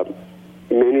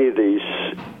 many of these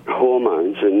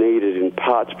hormones are needed in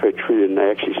parts per trillion. They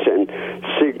actually send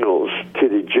signals to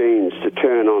the genes to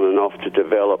turn on and off to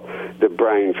develop the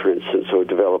brain, for instance, or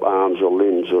develop arms or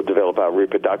limbs, or develop our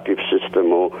reproductive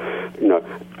system, or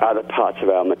other parts of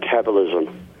our metabolism.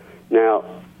 Now,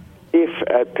 if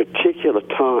at particular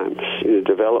times in the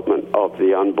development of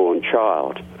the unborn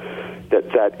child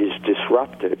that is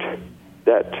disrupted,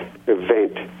 that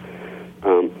event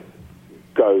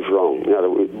goes wrong. Now,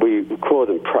 we call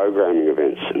them programming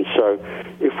events. And so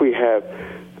if we have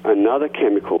another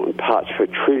chemical in parts per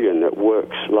trillion that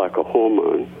works like a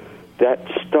hormone, that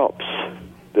stops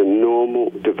the normal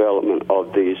development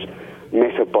of these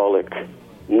metabolic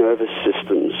nervous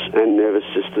systems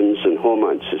and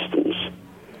hormone systems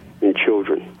in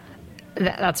children.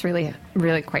 That's really,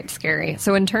 really quite scary.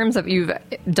 So in terms of, you've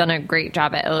done a great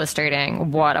job at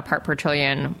illustrating what a part per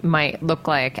trillion might look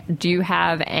like. Do you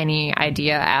have any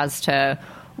idea as to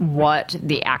what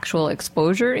the actual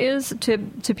exposure is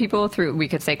to people through, we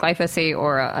could say, glyphosate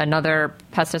or another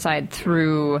pesticide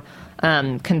through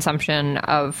consumption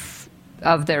of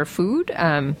their food?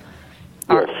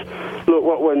 Yes. Look,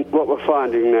 what we're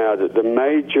finding now, that the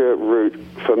major route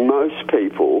for most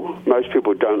people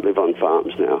don't live on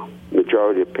farms now.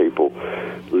 Majority of people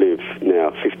live now,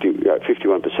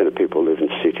 51% of people live in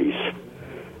cities.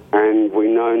 And we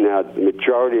know now that the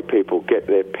majority of people get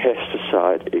their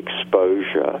pesticide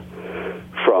exposure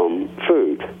from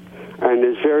food. And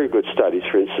there's very good studies,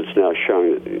 for instance, now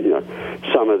showing that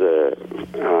some of the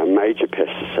major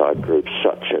pesticide groups,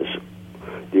 such as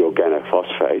the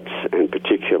organophosphates, and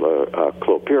particular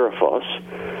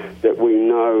chlorpyrifos, that we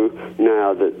know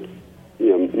now that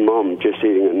mom just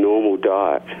eating a normal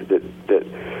diet, that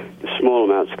the small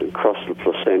amounts can cross the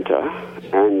placenta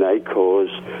and they cause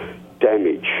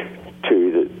damage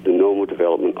to the normal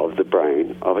development of the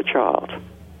brain of a child.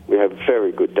 We have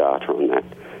very good data on that,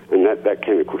 and that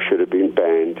chemical should have been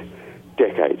banned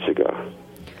decades ago.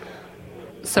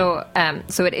 So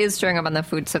it is showing up on the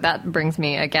food. So that brings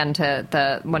me again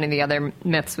to one of the other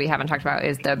myths we haven't talked about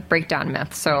is the breakdown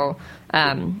myth. So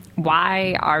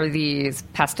why are these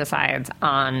pesticides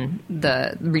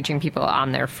reaching people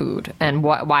on their food, and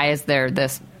why is there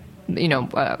this,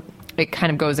 it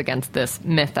kind of goes against this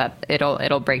myth that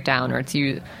it'll break down or it's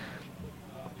used.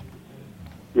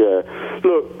 Yeah,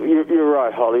 look, you're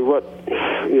right, Holly. We're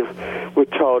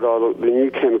told, look, the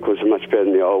new chemicals are much better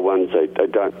than the old ones. They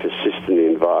don't persist in the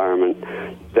environment.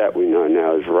 That we know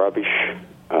now is rubbish.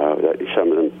 That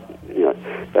some of them,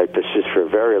 they persist for a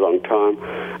very long time.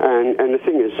 And the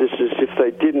thing is, if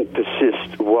they didn't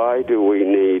persist, why do we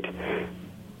need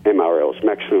MRLs,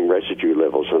 maximum residue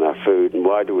levels, on our food, and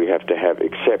why do we have to have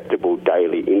acceptable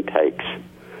daily intakes?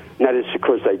 And that is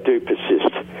because they do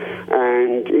persist.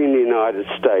 And in the United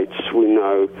States, we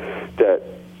know that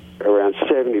around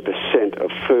 70%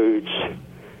 of foods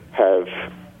have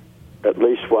at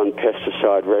least one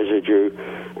pesticide residue,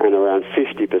 and around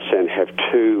 50% have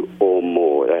 2 or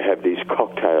more. They have these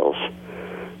cocktails.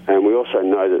 And we also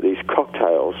know that these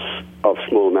cocktails of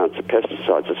small amounts of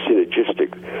pesticides are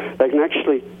synergistic. They can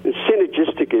actually,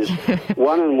 synergistic is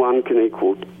 1 and 1 can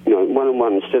equal, 1 and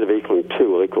 1 instead of equaling 2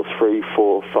 will equal 3,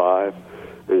 4, 5.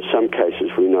 In some cases,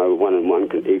 we know 1 and 1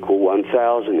 can equal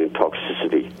 1,000 in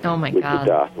toxicity. Oh my with God. the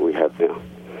data we have now.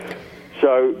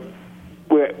 So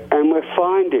we're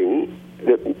finding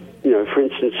that, for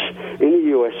instance, in the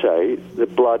USA, the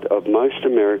blood of most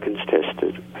Americans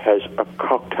tested has a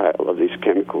cocktail of these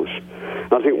chemicals.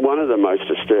 And I think one of the most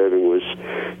disturbing was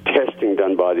testing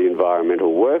done by the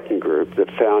Environmental Working Group that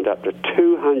found up to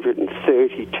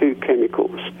 232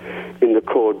 chemicals in the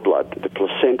cord blood, the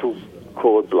placental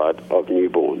cord blood of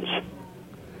newborns.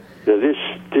 Now, this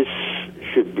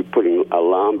should be putting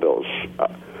alarm bells,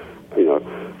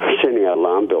 sending out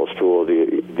alarm bells to all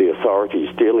the authorities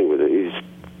dealing with it. It is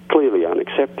clearly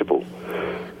unacceptable.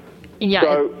 Yeah,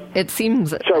 so, it seems...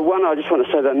 So, one, I just want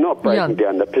to say they're not breaking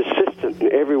down. They're persistent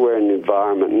and everywhere in the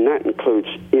environment, and that includes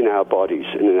in our bodies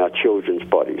and in our children's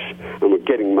bodies. And we're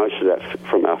getting most of that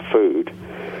from our food.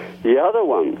 The other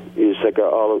one is they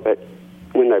go,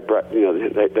 when they break,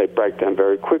 they break down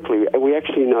very quickly. And we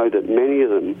actually know that many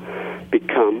of them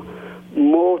become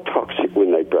more toxic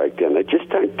when they break down. They just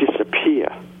don't disappear.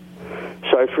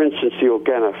 So, for instance, the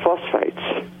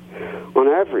organophosphates, on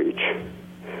average,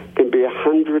 can be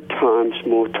 100 times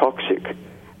more toxic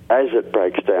as it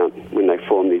breaks down when they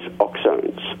form these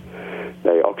oxones.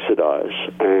 They oxidize,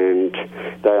 and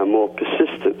they are more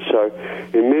persistent. So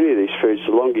in many of these foods,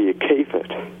 the longer you keep it,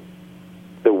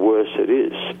 the worse it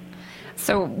is.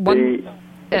 So one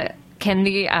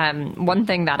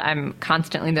thing that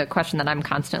the question that I'm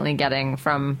constantly getting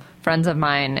from friends of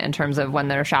mine in terms of when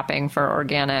they're shopping for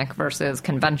organic versus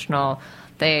conventional,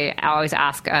 they always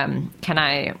ask, can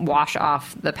I wash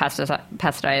off the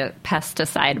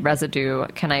pesticide residue?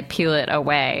 Can I peel it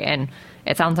away? And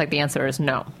it sounds like the answer is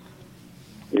no.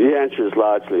 The answer is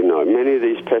largely no. Many of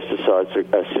these pesticides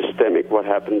are systemic. What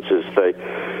happens is the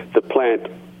plant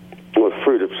or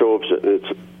fruit absorbs it, and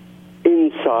it's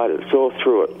inside it, it's all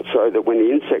through it, so that when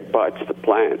the insect bites the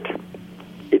plant,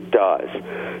 it dies.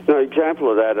 Now, an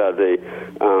example of that are the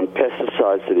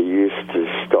pesticides that are used to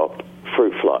stop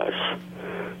fruit flies.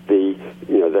 They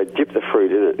dip the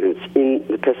fruit in it, and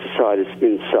the pesticide is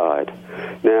inside.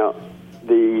 Now,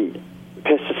 the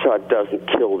pesticide doesn't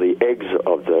kill the eggs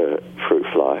of the fruit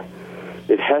fly.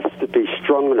 It has to be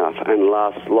strong enough and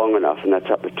last long enough, and that's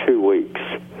up to 2 weeks,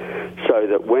 so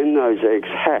that when those eggs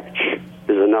hatch,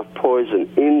 there's enough poison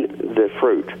in the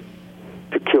fruit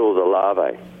to kill the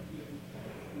larvae.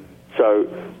 So,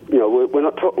 we're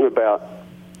not talking about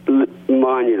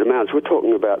minute amounts. We're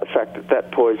talking about the fact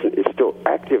that poison is still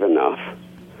active enough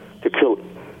to kill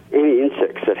any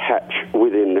insects that hatch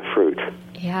within the fruit.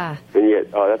 Yeah. And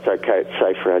yet, that's okay, it's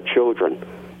safe for our children.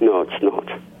 No, it's not.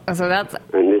 So that's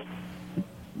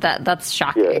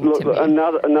shocking to me.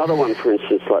 Another one, for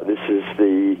instance, like this is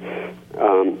the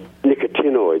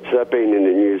nicotinoids. They've been in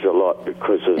the news a lot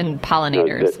because of in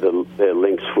pollinators. Their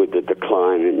links with the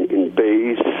decline in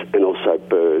bees and also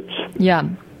birds. Yeah.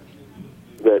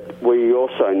 But we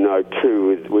also know,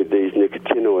 too, with these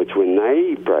nicotinoids, when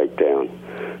they break down,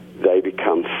 they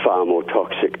become far more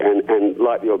toxic. And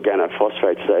like the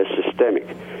organophosphates, they're systemic.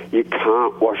 You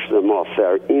can't wash them off.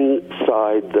 They're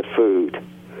inside the food.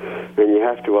 And you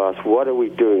have to ask, what are we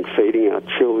doing feeding our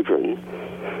children,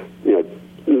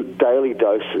 daily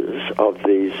doses of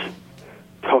these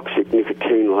toxic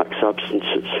nicotine-like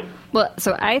substances? Well,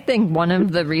 so I think one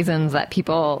of the reasons that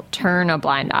people turn a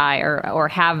blind eye or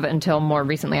have until more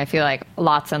recently, I feel like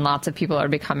lots and lots of people are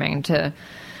becoming to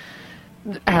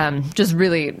just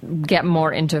really get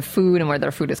more into food and where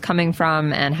their food is coming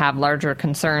from and have larger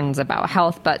concerns about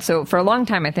health. But so for a long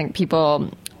time, I think people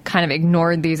kind of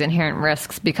ignored these inherent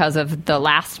risks because of the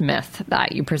last myth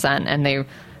that you present, and they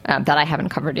that I haven't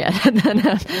covered yet.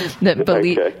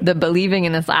 The believing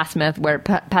in this last myth where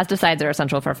pesticides are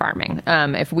essential for farming.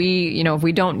 If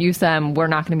we don't use them, we're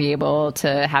not going to be able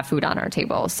to have food on our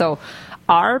table. So,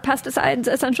 are pesticides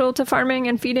essential to farming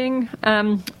and feeding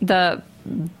the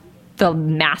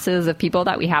masses of people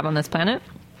that we have on this planet?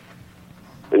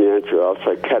 And the answer, I'll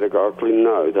say categorically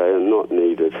no. They are not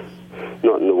needed,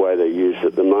 not in the way they're used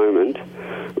at the moment.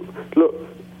 Look.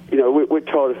 We're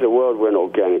told if the world went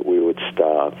organic, we would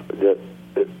starve. The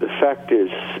fact is,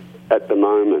 at the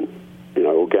moment,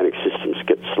 organic systems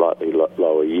get slightly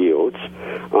lower yields.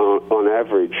 On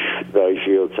average, those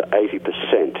yields are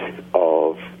 80%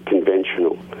 of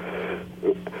conventional.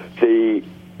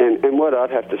 And what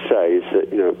I'd have to say is that,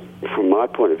 from my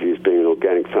point of view as being an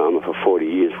organic farmer for 40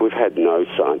 years, we've had no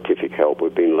scientific help.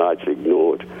 We've been largely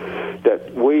ignored.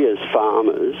 That we as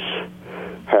farmers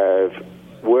have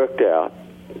worked out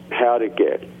how to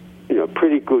get,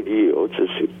 pretty good yields as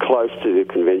close to the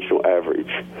conventional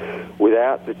average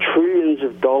without the trillions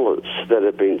of dollars that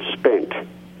have been spent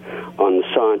on the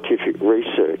scientific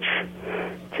research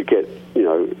to get,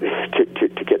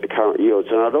 to get the current yields.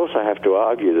 And I'd also have to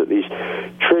argue that these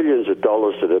trillions of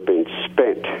dollars that have been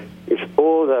spent, if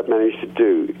all they've managed to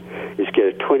do is get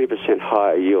a 20%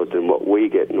 higher yield than what we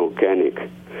get in organic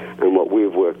and what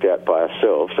we've worked out by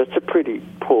ourselves, that's a pretty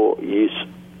poor use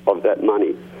of that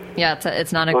money. Yeah,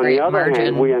 it's not a great margin. On the other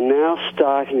hand, we are now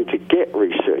starting to get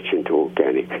research into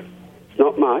organic. It's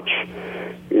not much.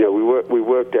 We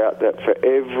worked out that for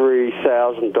every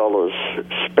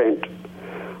 $1,000 spent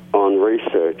on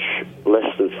research,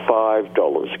 less than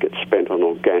 $5 gets spent on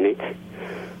organic.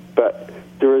 But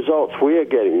the results we are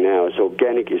getting now is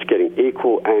organic is getting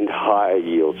equal and higher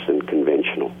yields than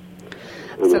conventional.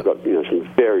 And we've got some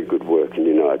very good work in the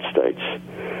United States.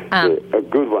 A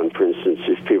good one, for instance,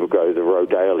 if people go to the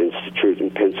Rodale Institute in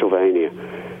Pennsylvania,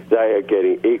 they are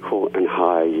getting equal and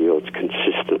higher yields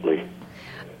consistently.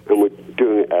 And we're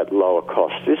doing it at lower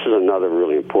cost. This is another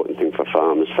really important thing for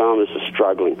farmers. Farmers are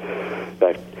struggling.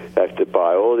 They have to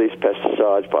buy all these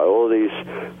pesticides, buy all these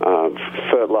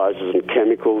fertilizers and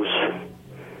chemicals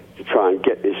to try and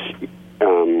get this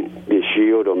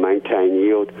yield or maintain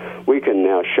yield. We can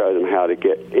now show them how to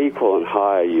get equal and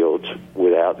higher yields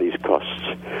without these costs,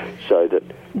 so that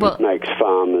it makes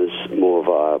farmers more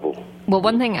viable. Well,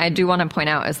 one thing I do want to point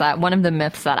out is that one of the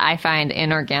myths that I find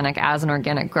in organic as an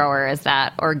organic grower is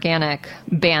that organic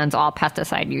bans all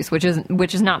pesticide use, which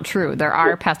is not true. There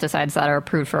are pesticides that are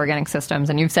approved for organic systems,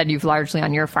 and you've said you've largely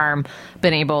on your farm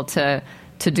been able to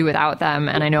do without them,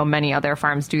 and I know many other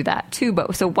farms do that too.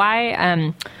 But so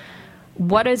why?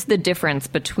 What is the difference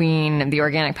between the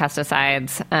organic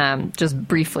pesticides? Just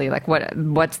briefly, like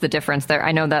what's the difference there?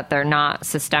 I know that they're not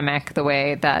systemic the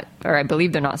way that, or I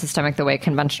believe they're not systemic the way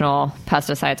conventional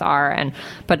pesticides are.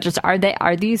 But just are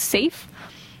these safe?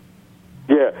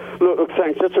 Yeah, look,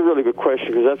 thanks. That's a really good question,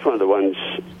 because that's one of the ones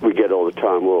we get all the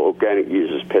time. Well, organic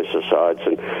uses pesticides,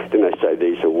 and then they say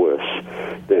these are worse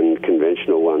than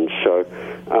conventional ones. So,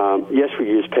 yes, we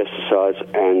use pesticides,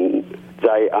 and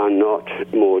they are not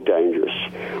more dangerous.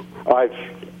 I've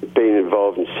been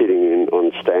involved in sitting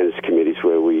on standards committees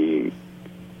where we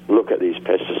look at these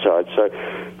pesticides. So,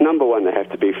 number one, they have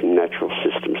to be from natural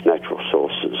systems, natural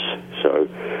sources. So,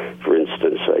 for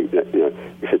instance,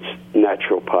 if it's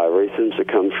natural pyrethins, it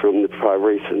comes from the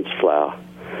pyrethins flower.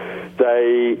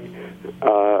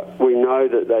 We know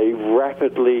that they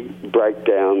rapidly break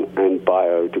down and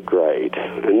biodegrade,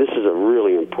 and this is a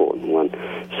really important one.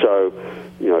 So,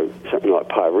 something like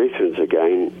pyrethins,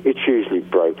 again, it's usually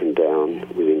broken down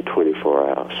within 24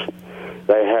 hours.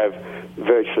 They have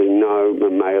virtually no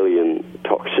mammalian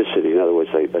toxicity. In other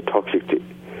words, they're toxic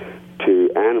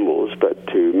to animals, but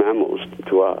to mammals,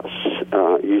 to us,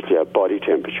 usually our body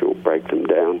temperature will break them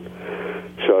down.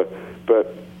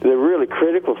 But the really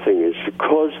critical thing is,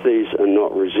 because these are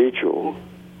not residual,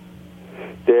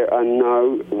 there are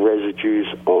no residues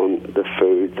on the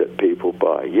food that people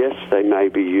buy. Yes, they may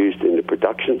be used in the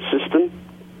production system,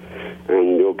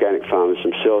 and the organic farmers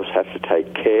themselves have to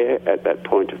take care at that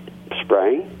point of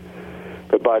spraying.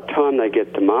 But by the time they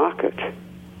get to market,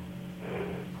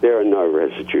 there are no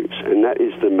residues, and that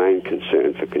is the main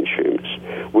concern for consumers.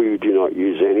 We do not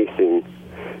use anything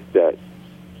that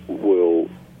will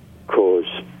cause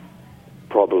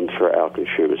problems for our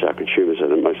consumers. Our consumers are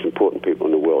the most important people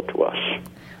in the world to us.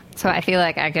 So I feel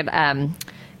like I could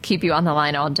keep you on the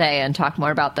line all day and talk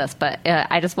more about this, but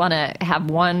I just want to have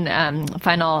one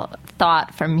final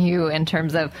thought from you in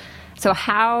terms of, so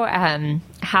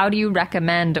how do you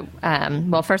recommend,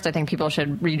 well, first I think people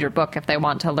should read your book if they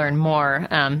want to learn more,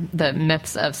 the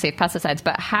Myths of Safe Pesticides,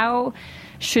 but how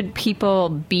should people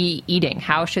be eating?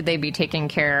 How should they be taking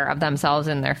care of themselves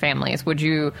and their families?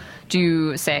 Do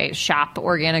you say shop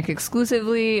organic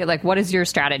exclusively? Like, what is your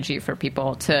strategy for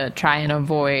people to try and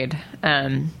avoid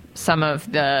some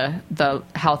of the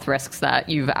health risks that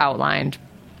you've outlined?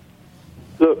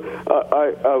 Look,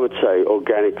 I would say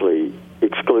organically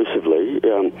exclusively.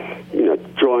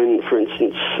 Join, for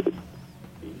instance,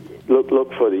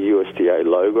 look for the USDA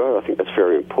logo. I think that's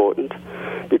very important,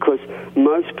 because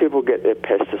most people get their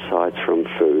pesticides from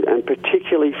food, and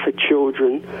particularly for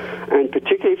children, and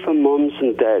particularly for moms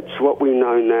and dads. What we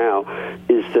know now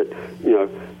is that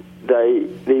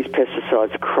these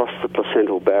pesticides cross the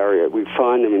placental barrier. We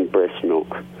find them in breast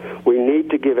milk. We need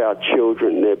to give our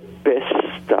children their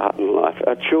best start in life.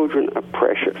 Our children are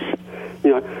precious.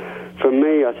 For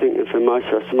me, I think, and for most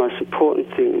of us, the most important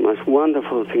thing, the most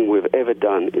wonderful thing we've ever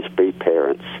done is be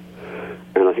parents.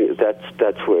 And I think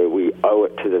that's where we owe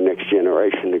it to the next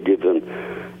generation, to give them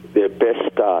their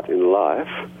best start in life.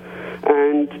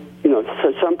 And,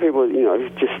 so some people,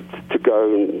 just to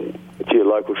go to your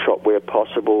local shop where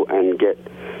possible and get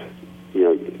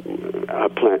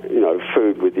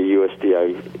food with the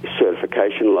USDA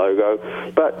certification logo.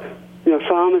 But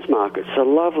farmers markets are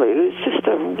lovely, and it's just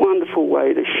a wonderful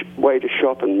way to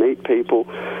shop and meet people.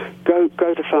 Go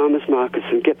to farmers markets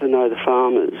and get to know the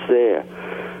farmers there,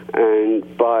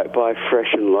 and buy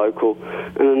fresh and local.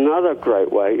 And another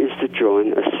great way is to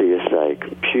join a CSA,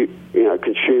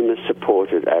 consumer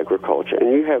supported agriculture.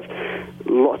 And you have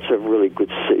lots of really good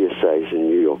CSAs in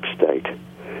New York State,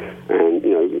 and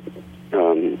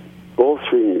all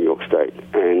through New York State,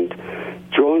 and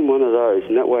join one of those,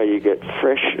 and that way you get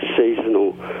fresh,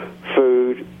 seasonal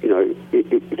food.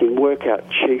 It can work out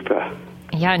cheaper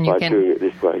doing it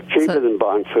this way. Cheaper than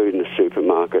buying food in the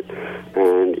supermarket,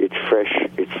 and it's fresh,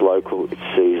 it's local, it's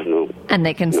seasonal. And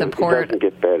they can support. It doesn't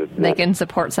get better than that. Can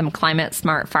support some climate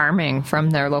smart farming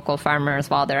from their local farmers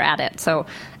while they're at it. So,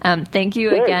 thank you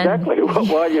again. Exactly.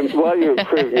 While you're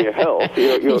improving your health,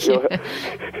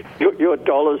 your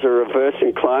dollars are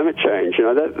reversing climate change.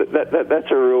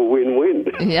 That's a real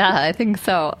win-win. Yeah, I think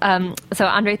so. So,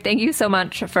 Andre, thank you so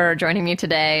much for joining me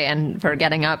today and for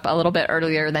getting up a little bit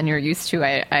earlier than you're used to,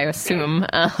 I assume.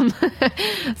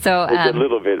 It's a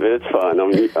little bit, but it's fine.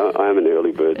 I'm an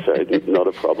early bird, so it's not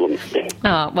a problem.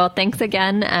 Well, thanks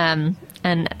again. And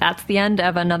that's the end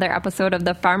of another episode of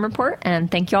the Farm Report.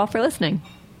 And thank you all for listening.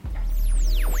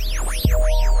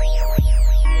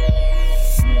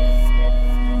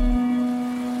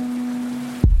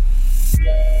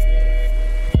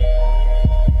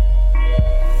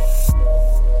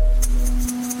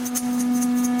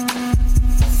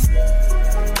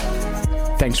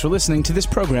 Thanks for listening to this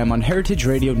program on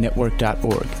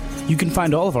heritageradionetwork.org. You can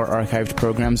find all of our archived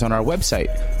programs on our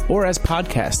website or as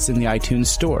podcasts in the iTunes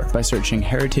Store by searching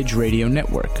Heritage Radio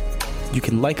Network. You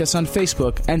can like us on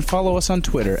Facebook and follow us on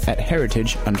Twitter at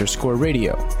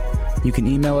 @heritage_radio. You can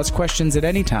email us questions at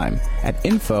any time at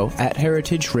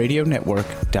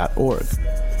info@heritageradionetwork.org.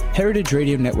 Heritage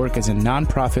Radio Network is a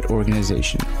nonprofit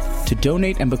organization. To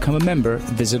donate and become a member,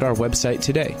 visit our website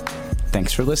today.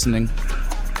 Thanks for listening.